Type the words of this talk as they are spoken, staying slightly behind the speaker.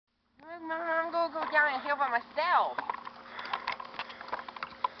by myself.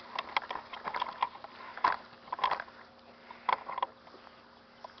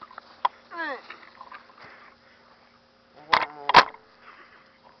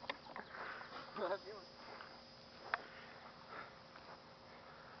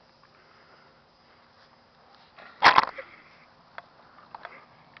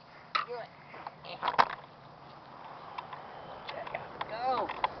 Go. Go. Go.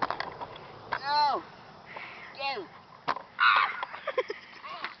 Ow.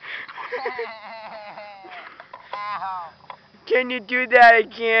 Can you do that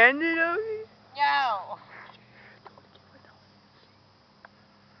again, little? No.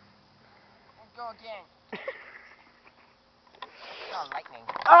 Go again. Oh, lightning.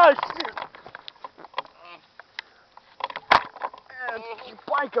 Oh, shit.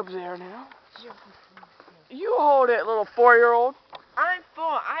 Bike up there now. You hold it, little 4-year-old. I'm full.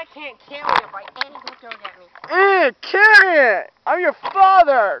 I can't carry it by anything thrown at me. Carry it! I'm your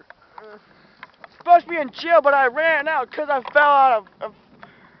father! Supposed to be in jail, but I ran out because I fell out of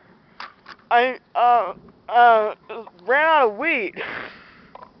ran out of weed.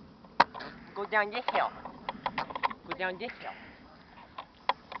 Go down this hill. Go down this hill.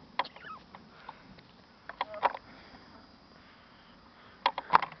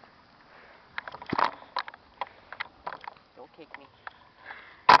 Don't kick me.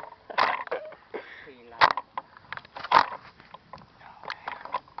 Pretty loud.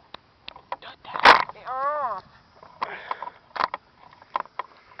 Oh.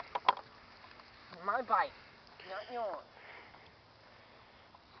 My bike, not yours.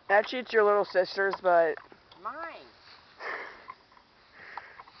 Actually, it's your little sister's, but... Mine.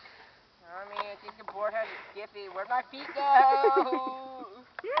 I mean, I think the board has a skippy. Where'd my feet go?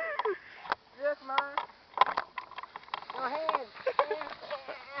 Look, Mom. Go ahead.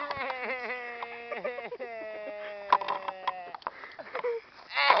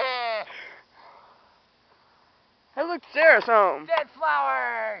 Hey, look, Sarah's home. Dead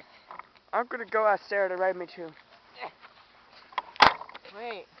flowers. I'm gonna go ask Sarah to ride me too.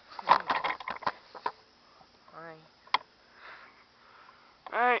 Wait.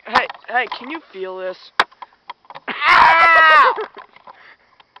 Alright, hey, can you feel this? Ow!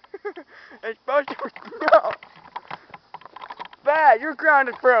 It's supposed to no. Bad, you're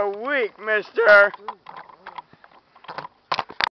grounded for a week, mister.